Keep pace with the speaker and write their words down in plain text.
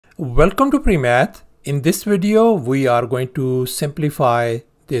Welcome to PreMath. In this video, we are going to simplify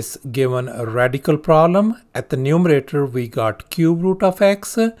this given radical problem. At the numerator, we got cube root of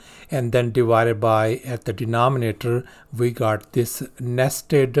x, and then divided by at the denominator, we got this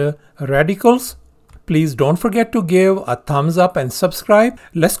nested radicals. Please don't forget to give a thumbs up and subscribe.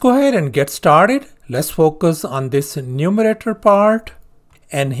 Let's go ahead and get started. Let's focus on this numerator part.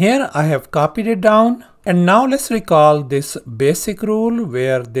 And here I have copied it down. And now let's recall this basic rule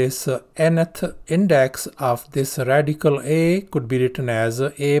where this nth index of this radical a could be written as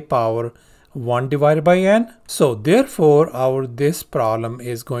a power 1 divided by n. So therefore this problem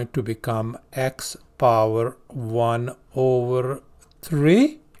is going to become x power 1 over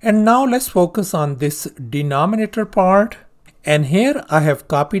 3. And now let's focus on this denominator part. And here I have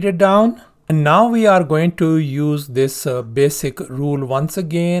copied it down. And now we are going to use this basic rule once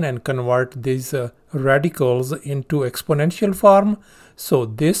again and convert these radicals into exponential form. So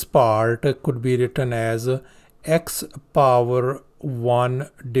this part could be written as x power 1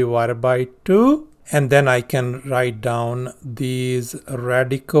 divided by 2. And then I can write down these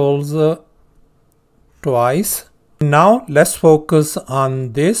radicals twice. Now let's focus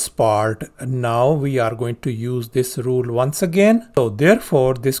on this part. Now we are going to use this rule once again. So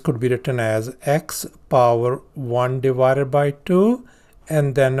therefore this could be written as x power 1 divided by 2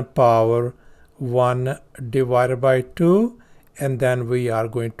 and then power 1 divided by 2, and then we are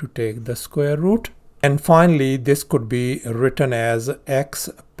going to take the square root. And finally this could be written as x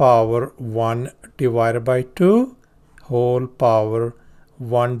power 1 divided by 2 whole power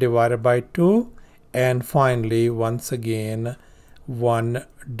 1 divided by 2. And finally, once again, 1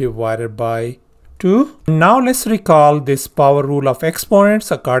 divided by 2. Now let's recall this power rule of exponents.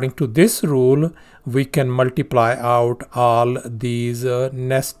 According to this rule, we can multiply out all these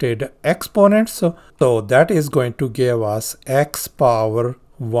nested exponents. So that is going to give us x power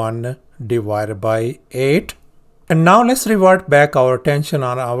 1 divided by 8. And now let's revert back our attention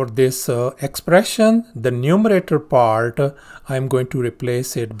on this expression. The numerator part, I'm going to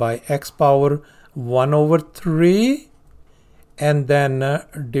replace it by x power 1 over 3 and then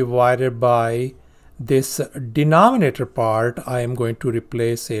divided by this denominator part, I am going to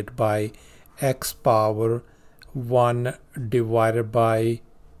replace it by x power 1 divided by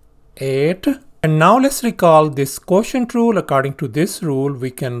 8. And now let's recall this quotient rule. According to this rule,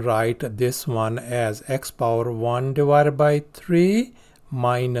 we can write this one as x power 1 divided by 3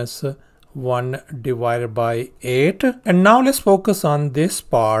 minus 1 divided by 8. And now let's focus on this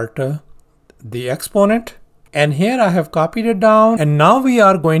part, the exponent, and here I have copied it down. And now we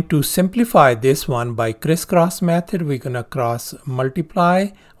are going to simplify this one by crisscross method. We're gonna cross multiply.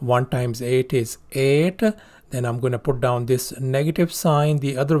 1 times 8 is 8. Then I'm gonna put down this negative sign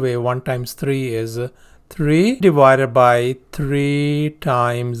the other way. 1 times 3 is 3 divided by 3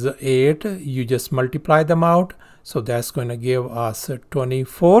 times 8. You just multiply them out, so that's going to give us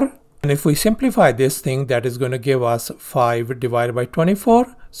 24. And if we simplify this thing, that is going to give us 5 divided by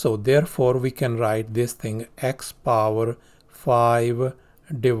 24. So therefore we can write this thing x power 5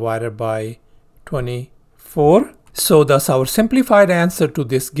 divided by 24. So thus our simplified answer to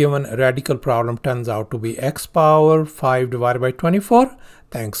this given radical problem turns out to be x power 5 divided by 24.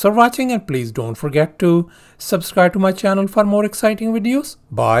 Thanks for watching, and please don't forget to subscribe to my channel for more exciting videos.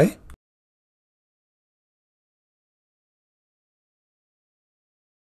 Bye.